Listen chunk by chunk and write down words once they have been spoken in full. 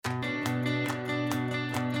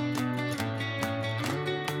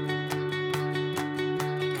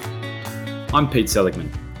I'm Pete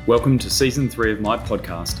Seligman. Welcome to Season 3 of my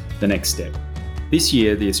podcast, The Next Step. This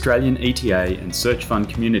year, the Australian ETA and Search Fund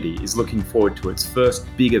community is looking forward to its first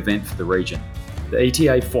big event for the region. The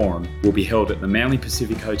ETA Forum will be held at the Manly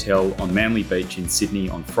Pacific Hotel on Manly Beach in Sydney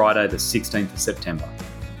on Friday the 16th of September.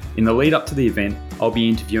 In the lead up to the event, I'll be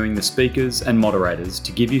interviewing the speakers and moderators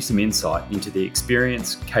to give you some insight into the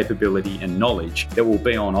experience, capability and knowledge that will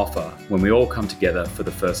be on offer when we all come together for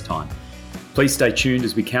the first time. Please stay tuned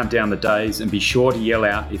as we count down the days and be sure to yell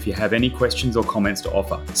out if you have any questions or comments to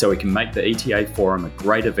offer so we can make the ETA Forum a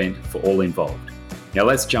great event for all involved. Now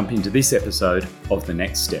let's jump into this episode of The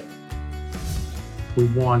Next Step. We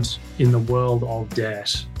want, in the world of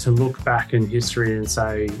debt, to look back in history and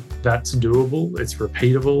say, that's doable, it's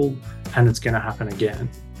repeatable, and it's going to happen again.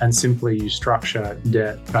 And simply you structure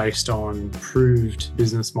debt based on proved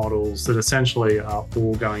business models that essentially are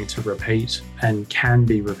all going to repeat and can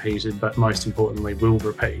be repeated, but most importantly, will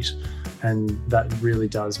repeat. And that really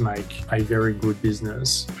does make a very good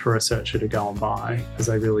business for a searcher to go and buy as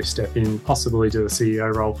they really step in, possibly do a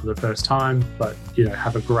CEO role for the first time, but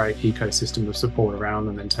have a great ecosystem of support around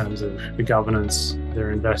them in terms of the governance, their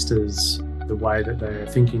investors, the way that they're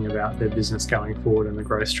thinking about their business going forward and the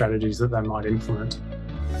growth strategies that they might implement.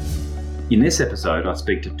 In this episode, I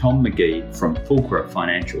speak to Tom McGhie from Fulcra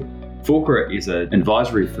Financial. Fulcra is an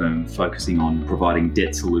advisory firm focusing on providing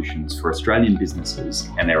debt solutions for Australian businesses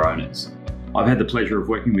and their owners. I've had the pleasure of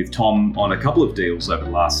working with Tom on a couple of deals over the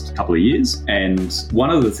last couple of years, and one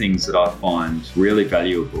of the things that I find really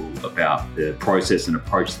valuable about the process and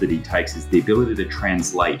approach that he takes is the ability to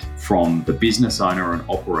translate from the business owner and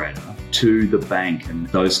operator to the bank and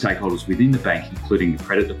those stakeholders within the bank, including the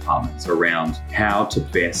credit departments, around how to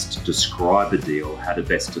best describe a deal, how to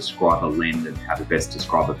best describe a lend, and how to best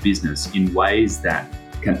describe a business in ways that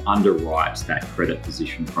can underwrite that credit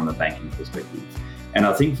position from a banking perspective. And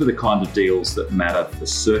I think for the kind of deals that matter for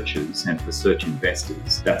searchers and for search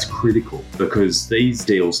investors, that's critical because these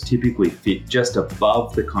deals typically fit just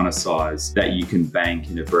above the kind of size that you can bank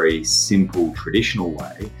in a very simple, traditional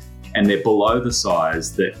way. And they're below the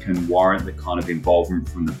size that can warrant the kind of involvement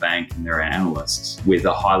from the bank and their analysts with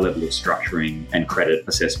a high level of structuring and credit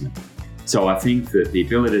assessment. So I think that the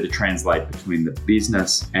ability to translate between the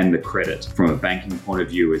business and the credit from a banking point of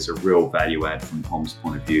view is a real value add from Tom's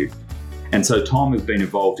point of view. And so Tom has been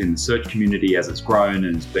involved in the search community as it's grown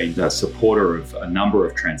and has been a supporter of a number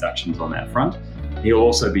of transactions on that front. He'll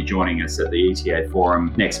also be joining us at the ETA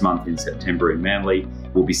Forum next month in September in Manly.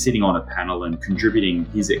 We'll be sitting on a panel and contributing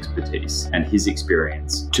his expertise and his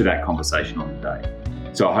experience to that conversation on the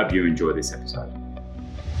day. So I hope you enjoy this episode.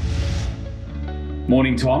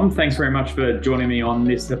 Morning, Tom. Thanks very much for joining me on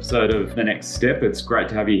this episode of The Next Step. It's great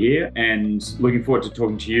to have you here and looking forward to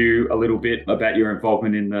talking to you a little bit about your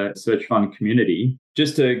involvement in the Search Fund community.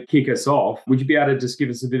 Just to kick us off, would you be able to just give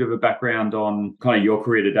us a bit of a background on kind of your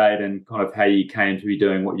career to date and kind of how you came to be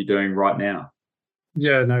doing what you're doing right now?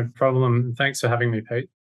 Yeah, no problem. Thanks for having me, Pete.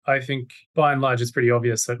 I think by and large, it's pretty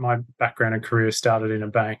obvious that my background and career started in a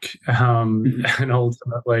bank and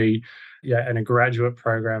ultimately, in a graduate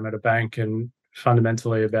program at a bank. And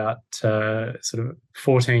fundamentally about sort of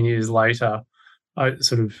 14 years later, I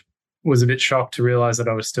sort of was a bit shocked to realize that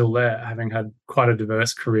I was still there, having had quite a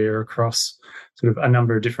diverse career across sort of a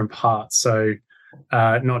number of different parts. So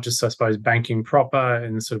not just, I suppose, banking proper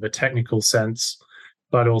in sort of a technical sense,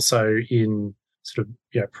 but also in sort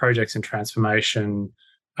of projects and transformation,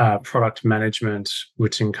 product management,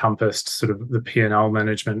 which encompassed sort of the P&L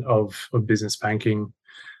management of business banking,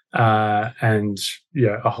 and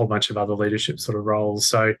a whole bunch of other leadership sort of roles.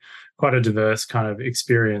 So quite a diverse kind of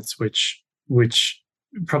experience, which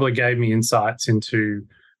probably gave me insights into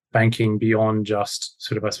banking beyond just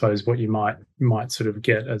sort of, I suppose, what you might sort of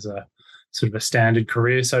get as a sort of a standard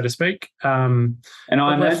career, so to speak. And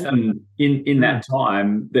I imagine in that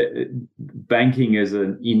time that banking as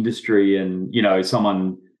an industry and,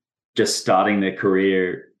 someone just starting their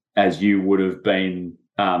career as you would have been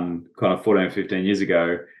kind of 14 or 15 years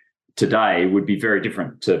ago, today would be very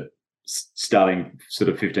different to starting sort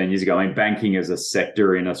of 15 years ago. I mean, banking as a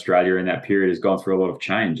sector in Australia in that period has gone through a lot of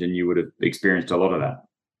change and you would have experienced a lot of that.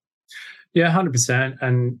 Yeah, 100%.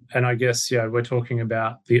 And I guess, we're talking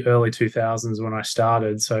about the early 2000s when I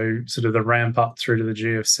started. So sort of the ramp up through to the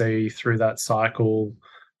GFC, through that cycle,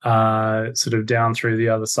 sort of down through the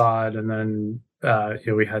other side. And then,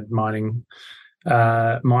 we had mining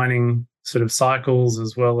sort of cycles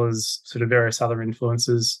as well as sort of various other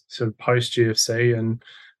influences, sort of post GFC and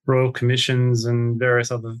royal commissions and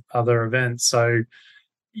various other events. So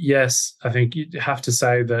yes, I think you have to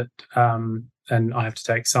say that, and I have to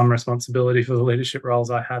take some responsibility for the leadership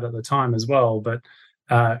roles I had at the time as well, but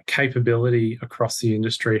capability across the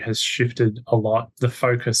industry has shifted a lot. The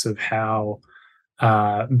focus of how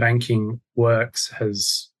banking works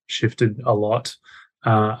has shifted a lot,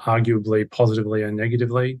 arguably positively and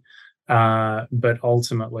negatively. But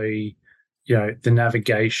ultimately, the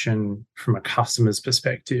navigation from a customer's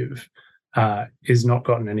perspective is not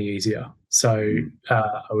gotten any easier. So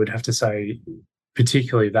I would have to say,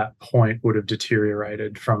 particularly that point would have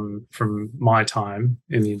deteriorated from my time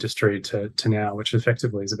in the industry to now, which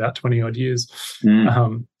effectively is about 20 odd years.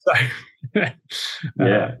 So the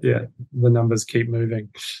numbers keep moving.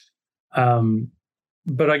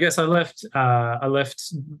 But I guess I left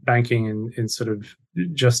banking in sort of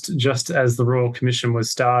just as the Royal Commission was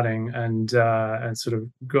starting, and sort of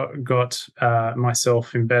got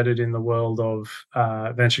myself embedded in the world of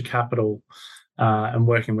venture capital and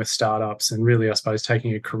working with startups, and really, I suppose,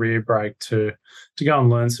 taking a career break to go and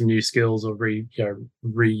learn some new skills or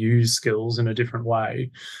reuse skills in a different way.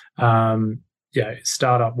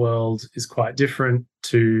 Startup world is quite different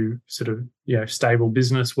to sort of stable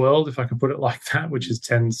business world, if I can put it like that, which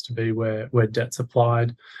tends to be where debt's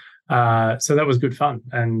applied. So that was good fun,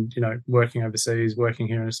 and working overseas, working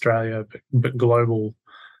here in Australia, but global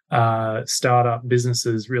startup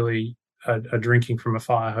businesses really are drinking from a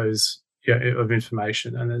fire hose of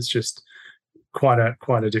information, and it's just quite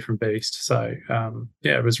a different beast. So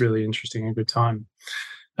it was really interesting and good time.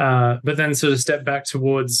 But then sort of step back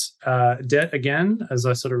towards debt again, as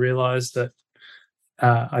I sort of realized that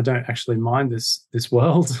I don't actually mind this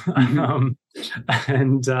world.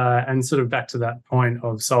 And sort of back to that point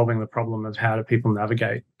of solving the problem of how do people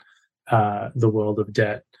navigate the world of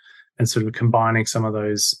debt, and sort of combining some of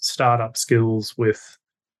those startup skills with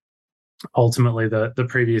ultimately the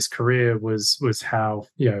previous career was how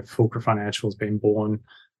Fulcra Financial has been born,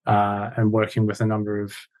 and working with a number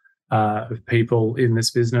of people in this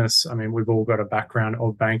business. I mean, we've all got a background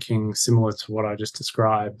of banking similar to what I just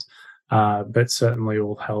described, but certainly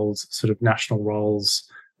all held sort of national roles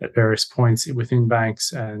at various points within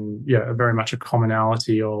banks, and very much a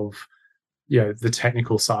commonality of the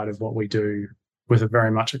technical side of what we do, with a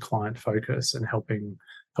very much a client focus and helping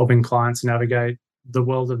clients navigate the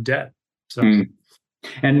world of debt. So,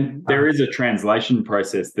 and there is a translation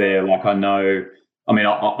process there. Like I've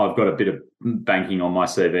got a bit of banking on my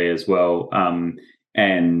CV as well,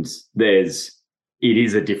 and it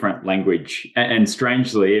is a different language, and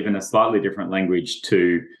strangely, even a slightly different language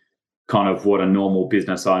to kind of what a normal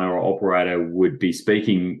business owner or operator would be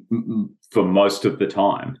speaking for most of the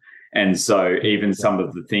time. And so even some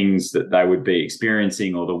of the things that they would be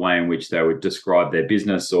experiencing, or the way in which they would describe their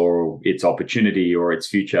business or its opportunity or its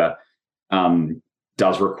future,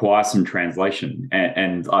 does require some translation.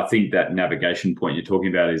 And I think that navigation point you're talking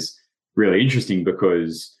about is really interesting,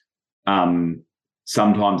 because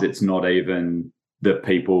sometimes it's not even the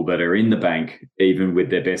people that are in the bank, even with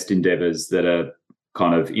their best endeavors, that are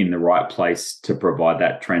kind of in the right place to provide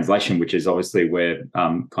that translation, which is obviously where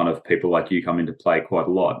kind of people like you come into play quite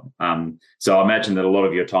a lot. So I imagine that a lot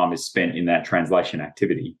of your time is spent in that translation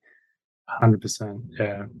activity. 100%,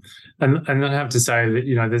 yeah. And I have to say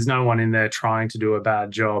that, there's no one in there trying to do a bad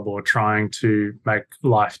job or trying to make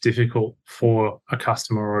life difficult for a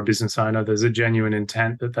customer or a business owner. There's a genuine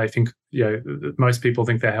intent that they think, most people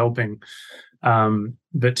think they're helping.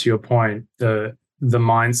 But to your point, the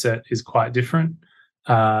mindset is quite different.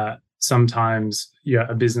 Sometimes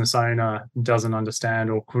a business owner doesn't understand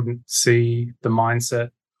or couldn't see the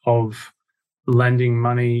mindset of lending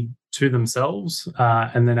money to themselves,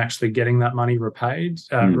 and then actually getting that money repaid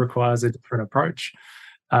requires a different approach.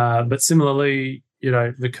 But similarly,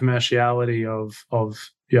 the commerciality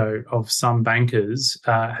of some bankers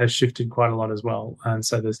has shifted quite a lot as well. And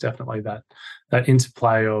so there's definitely that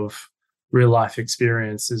interplay of real life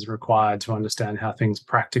experience is required to understand how things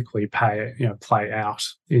practically play out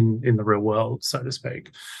in the real world, so to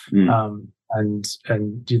speak. And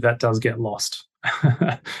that does get lost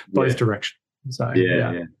both directions. So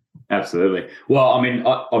yeah. Absolutely. Well, I mean,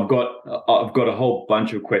 I've got a whole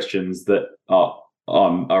bunch of questions that are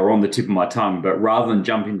on the tip of my tongue, but rather than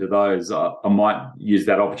jump into those, I might use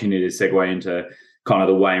that opportunity to segue into kind of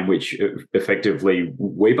the way in which effectively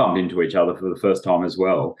we bumped into each other for the first time as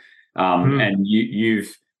well. And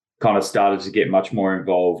you've kind of started to get much more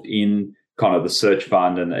involved in kind of the search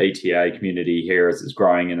fund and the ETA community here as it's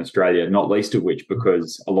growing in Australia, not least of which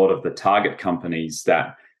because a lot of the target companies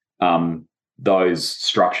that those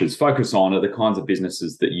structures focus on are the kinds of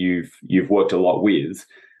businesses that you've worked a lot with.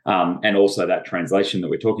 And also that translation that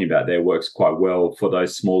we're talking about there works quite well for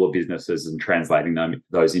those smaller businesses and translating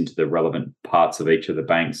those into the relevant parts of each of the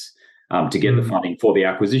banks to get the funding for the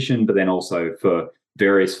acquisition, but then also for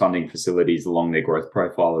various funding facilities along their growth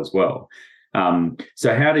profile as well.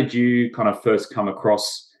 So how did you kind of first come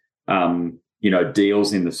across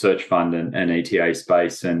deals in the search fund and ETA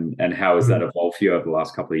space, and how has that evolved for you over the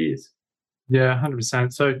last couple of years? Yeah,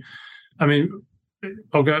 100%. So, I mean,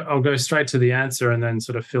 I'll go straight to the answer and then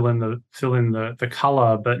sort of fill in the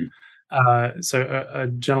color. But so a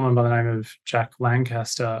gentleman by the name of Jack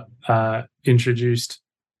Lancaster introduced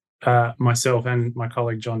myself and my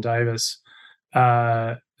colleague John Davis,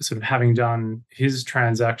 sort of having done his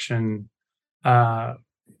transaction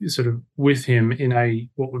sort of with him in a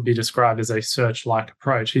what would be described as a search-like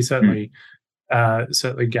approach. He certainly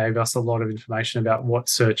gave us a lot of information about what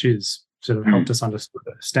search is, sort of helped us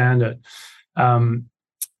understand it. And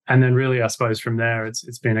then really, I suppose from there,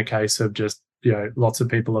 it's been a case of just, lots of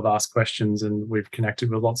people have asked questions and we've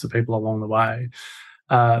connected with lots of people along the way.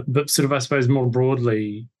 But sort of, I suppose, more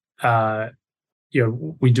broadly,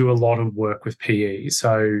 we do a lot of work with PE.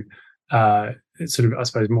 So it's sort of, I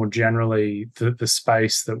suppose, more generally, the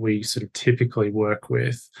space that we sort of typically work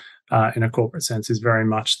with in a corporate sense is very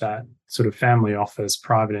much that sort of family office,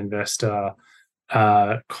 private investor,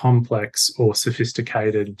 complex or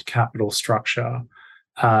sophisticated capital structure,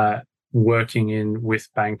 working in with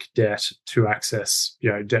bank debt to access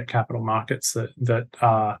debt capital markets that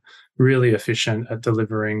are really efficient at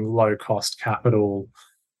delivering low cost capital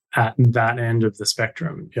at that end of the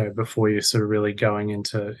spectrum, before you're sort of really going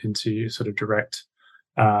into sort of direct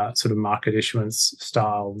sort of market issuance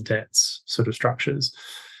style debts sort of structures.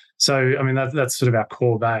 So I mean that's sort of our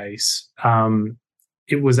core base.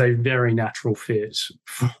 It was a very natural fit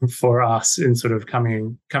for us in sort of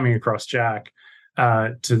coming across Jack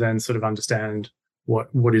to then sort of understand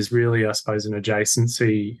what is really, I suppose, an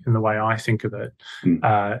adjacency in the way I think of it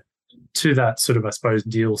to that sort of, I suppose,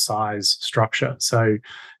 deal size structure. So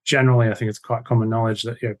generally, I think it's quite common knowledge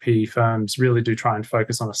that PE firms really do try and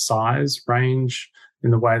focus on a size range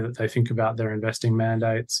in the way that they think about their investing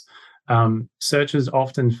mandates. Searchers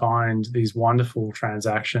often find these wonderful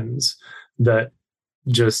transactions that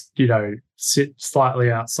just sit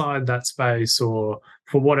slightly outside that space, or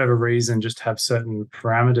for whatever reason just have certain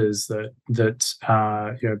parameters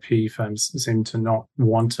that PE firms seem to not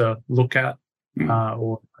want to look at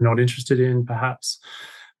or not interested in, perhaps.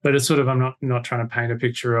 But it's sort of, I'm not trying to paint a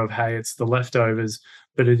picture of, hey, it's the leftovers,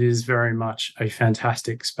 but it is very much a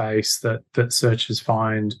fantastic space that searchers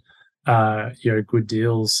find good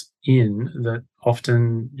deals in that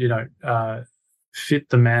often fit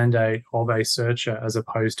the mandate of a searcher as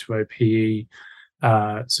opposed to a PE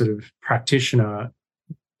sort of practitioner,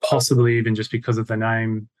 possibly even just because of the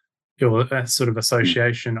name or a sort of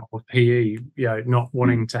association of PE, not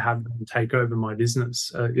wanting to have them take over my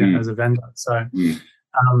business as a vendor. So,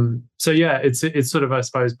 it's sort of, I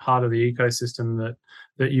suppose, part of the ecosystem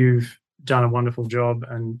that you've done a wonderful job,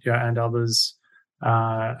 and and others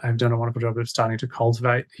have done a wonderful job of starting to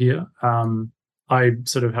cultivate here. I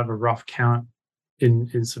sort of have a rough count in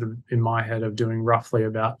my head of doing roughly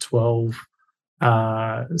about 12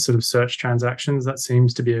 sort of search transactions. That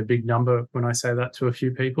seems to be a big number when I say that to a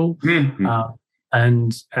few people.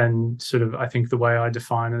 And sort of, I think the way I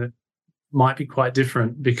define it might be quite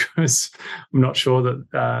different, because I'm not sure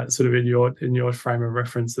that sort of in your frame of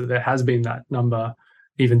reference that there has been that number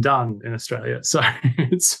even done in Australia. So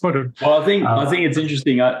it's sort of. Well, I think it's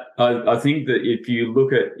interesting. I think that if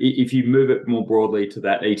you move it more broadly to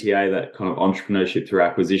that ETA, that kind of entrepreneurship through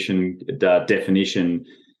acquisition definition,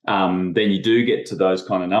 then you do get to those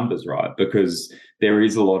kind of numbers, right? Because there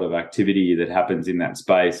is a lot of activity that happens in that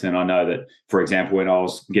space. And I know that, for example, when I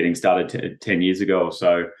was getting started 10 years ago or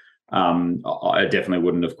so, I definitely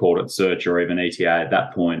wouldn't have called it search or even ETA at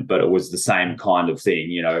that point, but it was the same kind of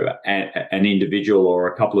thing, an individual or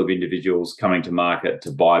a couple of individuals coming to market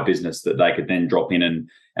to buy a business that they could then drop in and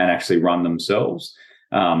actually run themselves.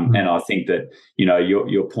 And I think that,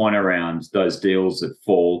 your point around those deals that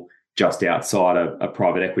fall just outside a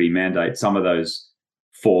private equity mandate, some of those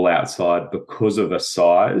fall outside because of a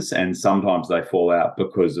size, and sometimes they fall out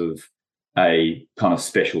because of a kind of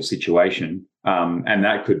special situation. And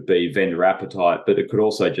that could be vendor appetite, but it could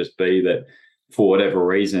also just be that for whatever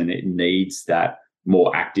reason, it needs that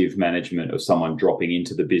more active management of someone dropping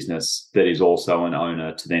into the business that is also an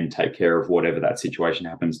owner to then take care of whatever that situation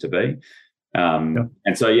happens to be. And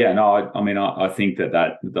so, I think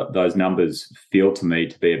that those numbers feel to me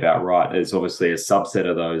to be about right. There's obviously a subset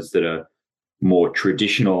of those that are more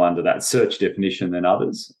traditional under that search definition than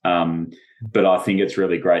others. But I think it's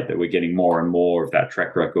really great that we're getting more and more of that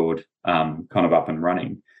track record kind of up and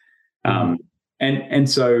running. And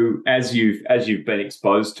so as you've been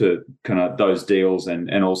exposed to kind of those deals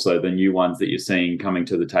and also the new ones that you're seeing coming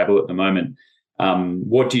to the table at the moment,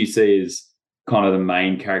 What do you see as kind of the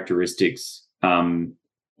main characteristics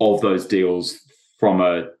of those deals from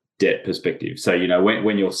a debt perspective? So,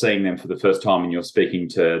 when you're seeing them for the first time and you're speaking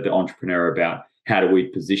to the entrepreneur about how do we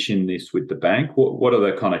position this with the bank, what are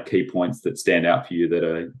the kind of key points that stand out for you that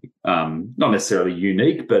are not necessarily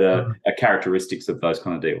unique, but are characteristics of those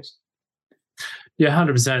kind of deals? Yeah,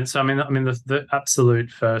 100%. So, the absolute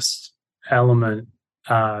first element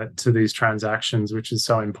to these transactions, which is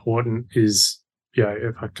so important, is,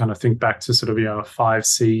 if I kind of think back to sort of, a 5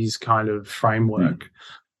 C's kind of framework,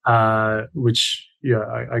 which,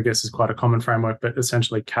 I guess is quite a common framework, but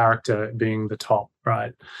essentially character being the top,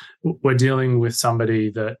 right? We're dealing with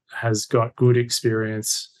somebody that has got good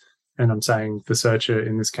experience, and I'm saying the searcher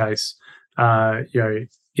in this case,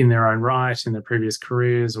 in their own right, in their previous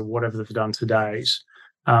careers or whatever they've done to date.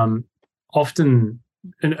 Often,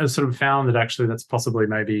 and I've sort of found that actually that's possibly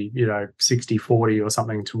maybe, 60-40 or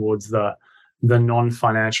something towards the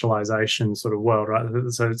non-financialization sort of world, right?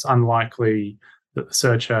 So it's unlikely that the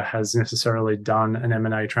searcher has necessarily done an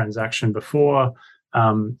M&A transaction before.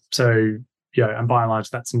 And by and large,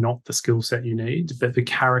 that's not the skill set you need, but the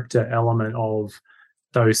character element of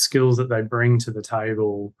those skills that they bring to the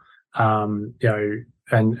table, and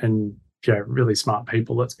really smart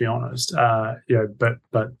people, let's be honest,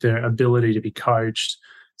 but their ability to be coached,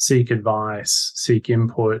 seek advice, seek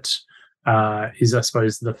input, is, I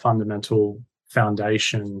suppose, the fundamental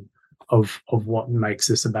foundation of what makes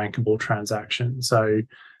this a bankable transaction. So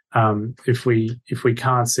if we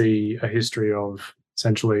can't see a history of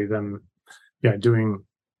essentially them doing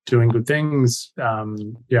good things,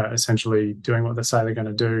 essentially doing what they say they're going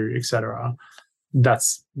to do, etc.,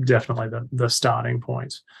 that's definitely the starting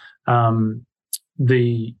point.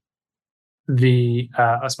 The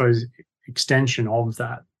I suppose extension of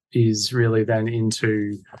that is really then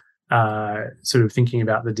into sort of thinking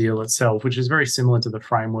about the deal itself, which is very similar to the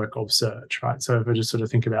framework of search, right? So if we just sort of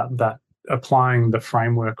think about that, applying the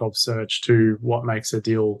framework of search to what makes a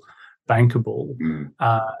deal bankable,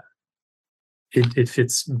 it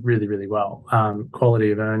fits really, really well.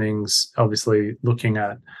 Quality of earnings, obviously looking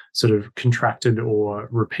at sort of contracted or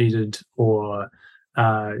repeated or,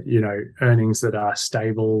 earnings that are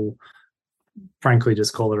stable. Frankly,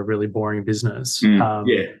 just call it a really boring business.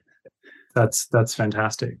 That's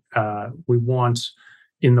fantastic. We want,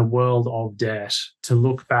 in the world of debt, to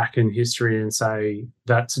look back in history and say,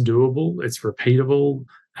 that's doable, it's repeatable,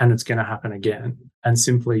 and it's going to happen again. And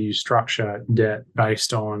simply you structure debt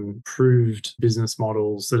based on proved business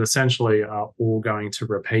models that essentially are all going to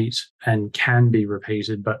repeat and can be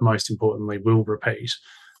repeated, but most importantly, will repeat.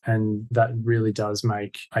 And that really does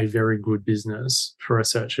make a very good business for a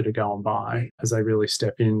searcher to go and buy as they really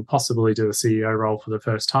step in, possibly do a CEO role for the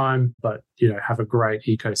first time, but have a great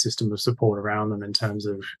ecosystem of support around them in terms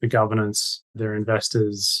of the governance, their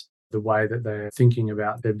investors, the way that they're thinking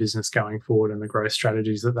about their business going forward and the growth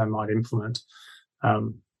strategies that they might implement.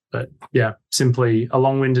 But yeah, simply a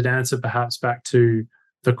long-winded answer, perhaps back to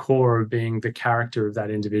the core of being the character of that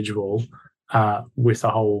individual, with a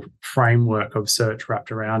whole framework of search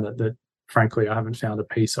wrapped around it that, frankly, I haven't found a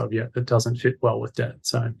piece of yet that doesn't fit well with debt.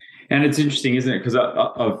 So, and it's interesting, isn't it? Because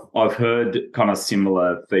I've heard kind of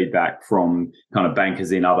similar feedback from kind of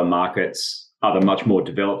bankers in other markets, other much more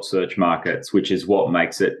developed search markets, which is what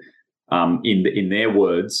makes it, in their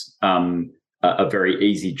words, a very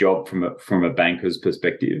easy job from a banker's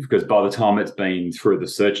perspective, because by the time it's been through the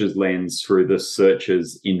searcher's lens, through the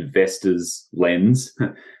searcher's investor's lens,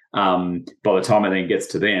 by the time it then gets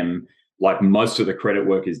to them, like most of the credit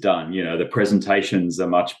work is done. The presentations are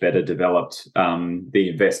much better developed. The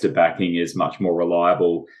investor backing is much more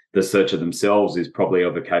reliable. The searcher themselves is probably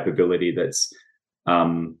of a capability that's,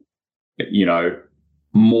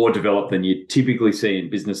 more developed than you typically see in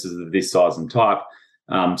businesses of this size and type.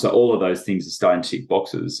 So all of those things are starting to tick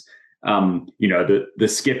boxes. The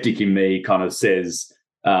skeptic in me kind of says,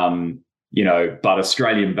 but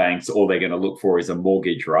Australian banks, all they're going to look for is a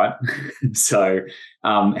mortgage, right? So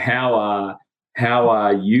how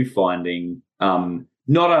are you finding,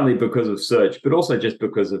 not only because of search, but also just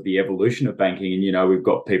because of the evolution of banking? And, we've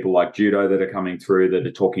got people like Judo that are coming through that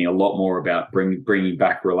are talking a lot more about bringing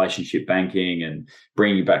back relationship banking and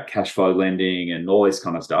bringing back cash flow lending and all this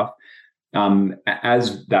kind of stuff.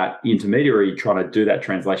 As that intermediary trying to do that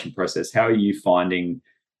translation process, how are you finding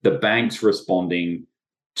the banks responding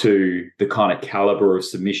to the kind of caliber of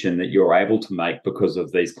submission that you're able to make because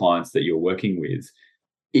of these clients that you're working with?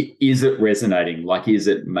 Is it resonating? Like, is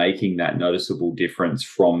it making that noticeable difference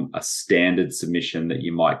from a standard submission that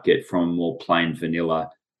you might get from a more plain vanilla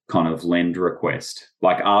kind of lend request?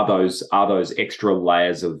 Like, are those extra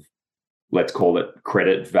layers of, let's call it,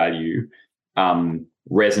 credit value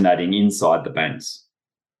resonating inside the banks?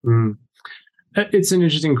 Mm. It's an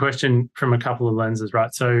interesting question from a couple of lenses,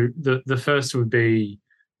 right? So the first would be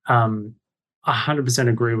 100%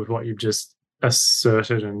 agree with what you've just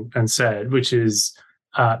asserted and said, which is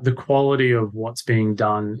the quality of what's being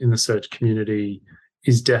done in the search community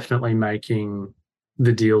is definitely making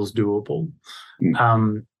the deals doable.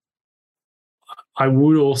 I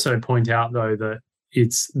would also point out, though, that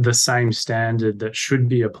it's the same standard that should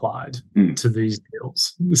be applied to these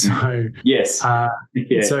deals. So yes, so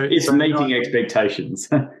it's meeting expectations.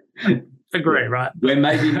 Agree, right? Where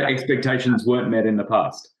maybe the expectations weren't met in the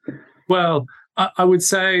past. Well, I would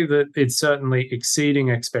say that it's certainly exceeding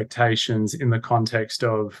expectations in the context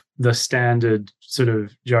of the standard sort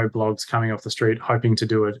of Joe Bloggs coming off the street hoping to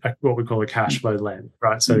do what we call a cash flow lend,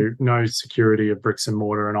 right? So no security of bricks and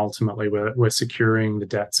mortar, and ultimately we're securing the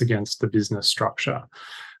debts against the business structure.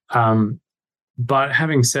 But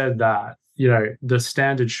having said that, the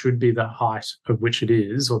standard should be the height of which it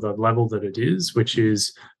is, or the level that it is, which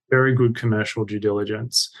is very good commercial due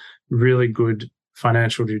diligence, really good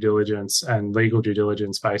financial due diligence and legal due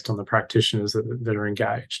diligence based on the practitioners that are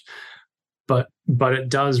engaged. But it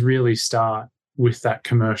does really start with that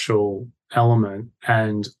commercial element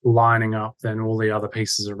and lining up then all the other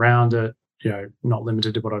pieces around it, not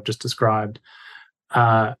limited to what I've just described,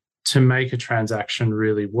 to make a transaction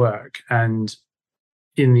really work. And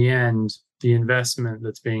in the end, the investment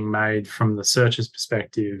that's being made from the searcher's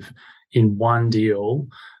perspective in one deal,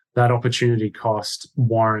 that opportunity cost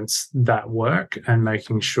warrants that work and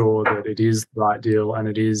making sure that it is the right deal and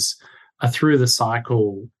it is a through the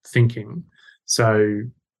cycle thinking. So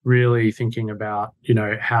really thinking about,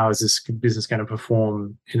 how is this business going to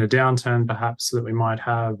perform in a downturn perhaps that we might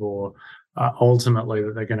have, or ultimately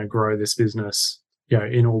that they're going to grow this business,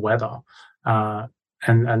 in all weather.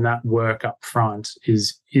 And that work up front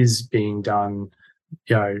is being done,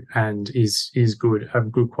 and is good,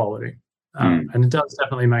 of good quality. And it does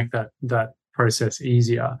definitely make that process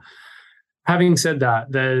easier. Having said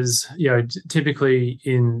that, there's, typically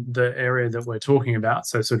in the area that we're talking about,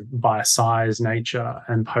 so sort of by size, nature,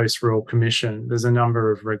 and post-royal commission, there's a number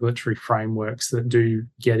of regulatory frameworks that do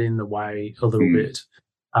get in the way a little bit.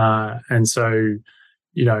 And so,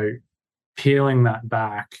 peeling that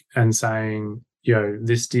back and saying,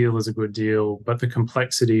 this deal is a good deal, but the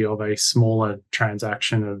complexity of a smaller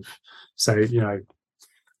transaction of, say,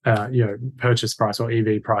 purchase price or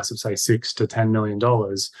EV price of, say, $6 to $10 million,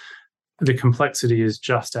 the complexity is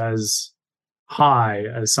just as high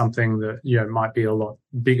as something that, might be a lot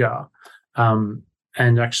bigger. And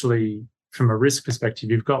actually, from a risk perspective,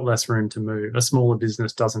 you've got less room to move. A smaller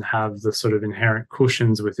business doesn't have the sort of inherent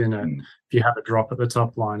cushions within it. If you have a drop at the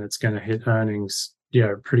top line, it's going to hit earnings,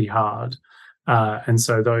 pretty hard. And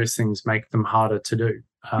so those things make them harder to do,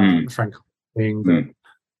 frankly, being the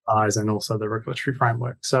size and also the regulatory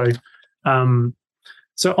framework. So on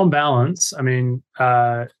balance, I mean,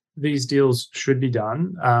 these deals should be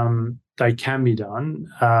done. They can be done.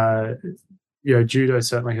 Judo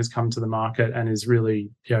certainly has come to the market and is really,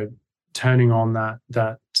 turning on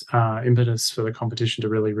that impetus for the competition to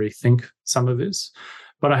really rethink some of this.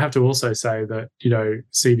 But I have to also say that,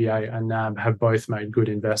 CBA and NAB have both made good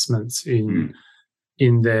investments in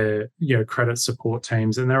their, credit support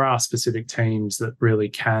teams. And there are specific teams that really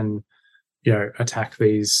can, attack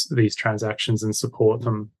these transactions and support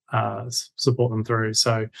them through.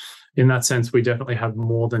 So in that sense, we definitely have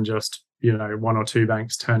more than just, one or two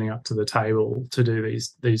banks turning up to the table to do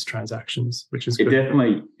these transactions, which is good.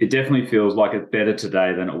 It definitely feels like it's better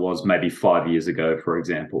today than it was maybe 5 years ago, for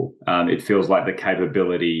example. It feels like the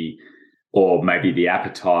capability or maybe the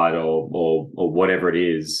appetite or whatever it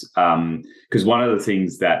is. Because one of the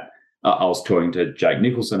things that I was talking to Jake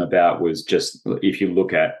Nicholson about was just, if you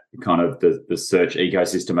look at kind of the search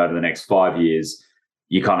ecosystem over the next 5 years,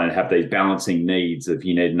 you kind of have these balancing needs of,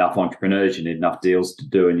 you need enough entrepreneurs, you need enough deals to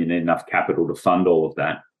do, and you need enough capital to fund all of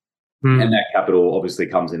that. And that capital obviously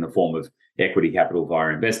comes in the form of equity capital via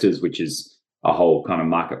investors, which is a whole kind of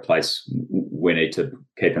marketplace we need to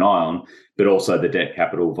keep an eye on, but also the debt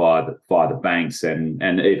capital via the banks and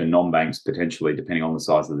even non-banks potentially, depending on the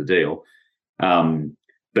size of the deal.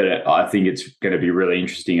 But I think it's going to be really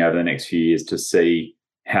interesting over the next few years to see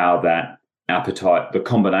how that appetite, the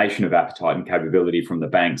combination of appetite and capability from the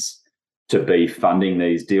banks to be funding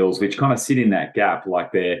these deals, which kind of sit in that gap,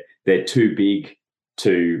 like they're too big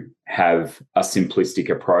to have a simplistic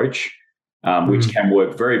approach, which can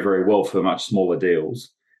work very, very well for much smaller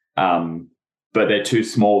deals. But they're too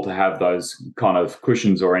small to have those kind of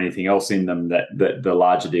cushions or anything else in them that the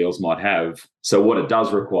larger deals might have. So what it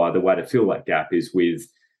does require, the way to fill that gap is with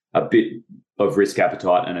a bit risk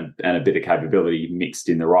appetite and a bit of capability mixed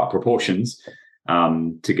in the right proportions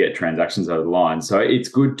to get transactions over the line. So it's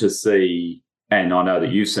good to see, and I know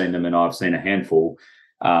that you've seen them and I've seen a handful,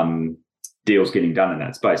 deals getting done in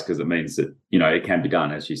that space, because it means that, it can be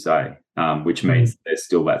done, as you say, which means there's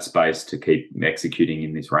still that space to keep executing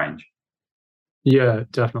in this range. Yeah,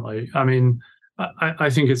 definitely. I mean, I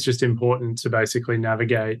think it's just important to basically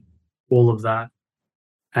navigate all of that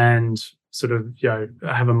and sort of,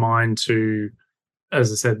 have a mind to,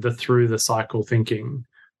 as I said, through the cycle thinking.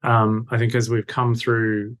 I think as we've come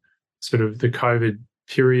through sort of the COVID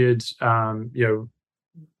period,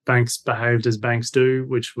 banks behaved as banks do,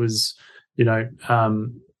 which was,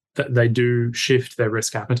 that they do shift their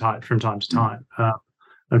risk appetite from time to time.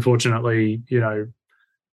 Unfortunately,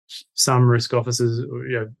 some risk officers,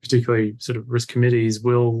 particularly sort of risk committees,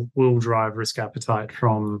 will drive risk appetite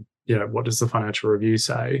from, what does the financial review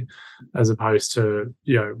say, as opposed to,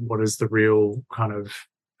 what is the real kind of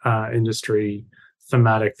industry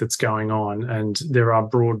thematic that's going on. And there are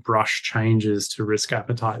broad brush changes to risk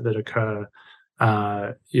appetite that occur,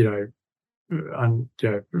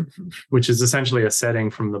 which is essentially a setting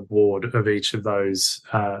from the board of each of those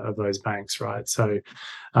banks, right? So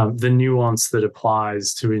the nuance that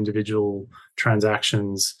applies to individual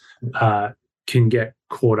transactions can get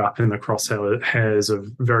caught up in the crosshairs of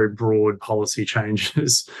very broad policy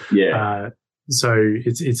changes. Yeah. So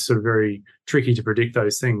it's sort of very tricky to predict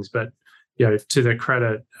those things. But to their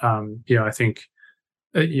credit, I think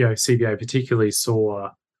CBA particularly saw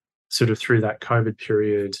sort of through that COVID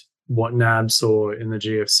period what NAB saw in the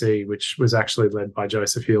GFC, which was actually led by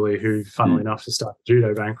Joseph Healy, who, funnily enough, to start the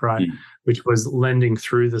Judo Bank, right? Which was lending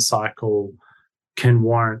through the cycle can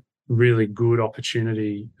warrant really good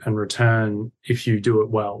opportunity and return if you do it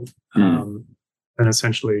well. And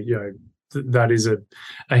essentially, that is a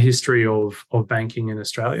history of banking in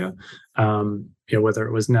Australia. Whether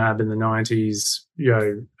it was NAB in the 90s,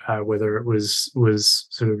 whether it was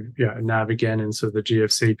sort of NAB again in sort of the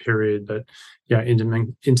GFC period, but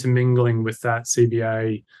intermingling with that,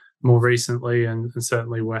 CBA more recently, and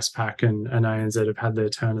certainly Westpac and ANZ have had their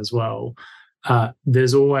turn as well. There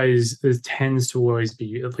tends to always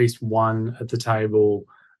be at least one at the table,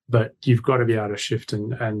 but you've got to be able to shift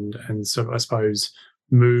and sort of, I suppose,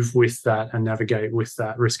 move with that and navigate with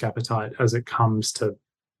that risk appetite as it comes to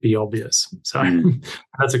be obvious. So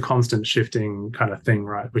that's a constant shifting kind of thing,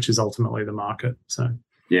 right? Which is ultimately the market. So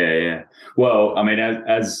yeah. Well, I mean,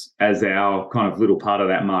 as our kind of little part of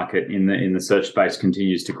that market in the search space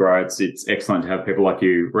continues to grow, it's excellent to have people like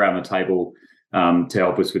you around the table to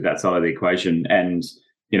help us with that side of the equation. And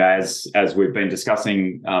as we've been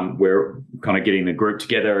discussing, we're kind of getting the group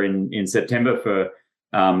together in September for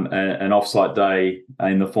an offsite day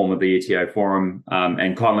in the form of the ETA forum,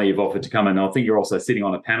 and kindly you've offered to come, and I think you're also sitting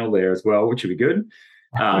on a panel there as well, which would be good.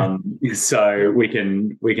 So we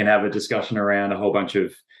can have a discussion around a whole bunch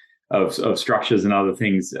of structures and other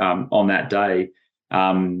things on that day,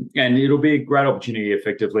 and it'll be a great opportunity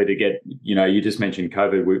effectively to get, you just mentioned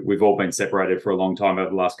COVID. We've all been separated for a long time over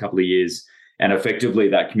the last couple of years. And effectively,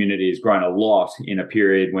 that community has grown a lot in a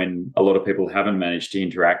period when a lot of people haven't managed to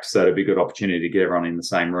interact. So it'll be a good opportunity to get everyone in the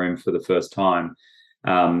same room for the first time.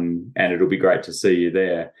 And it'll be great to see you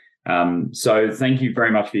there. So thank you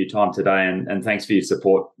very much for your time today. And thanks for your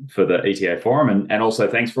support for the ETA Forum. And also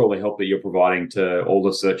thanks for all the help that you're providing to all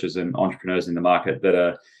the searchers and entrepreneurs in the market that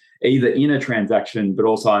are either in a transaction, but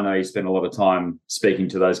also I know you spend a lot of time speaking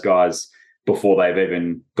to those guys before they've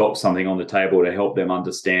even got something on the table to help them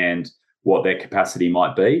understand what their capacity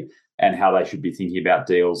might be and how they should be thinking about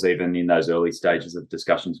deals even in those early stages of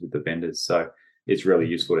discussions with the vendors. So it's really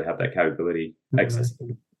useful to have that capability accessible.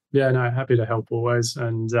 Yeah, no, happy to help always.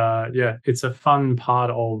 And it's a fun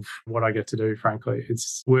part of what I get to do, frankly.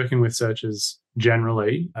 It's working with searchers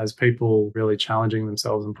generally as people really challenging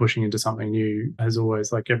themselves and pushing into something new has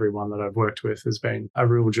always, like everyone that I've worked with, has been a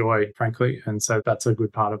real joy, frankly. And so that's a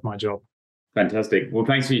good part of my job. Fantastic. Well,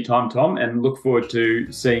 thanks for your time, Tom, and look forward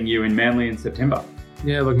to seeing you in Manly in September.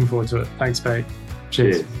 Yeah, looking forward to it. Thanks, Pete.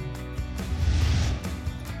 Cheers.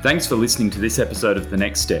 Thanks for listening to this episode of The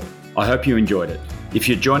Next Step. I hope you enjoyed it. If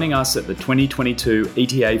you're joining us at the 2022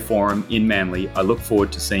 ETA Forum in Manly, I look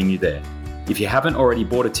forward to seeing you there. If you haven't already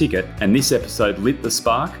bought a ticket and this episode lit the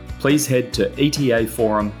spark, please head to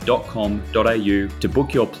etaforum.com.au to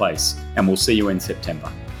book your place, and we'll see you in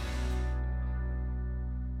September.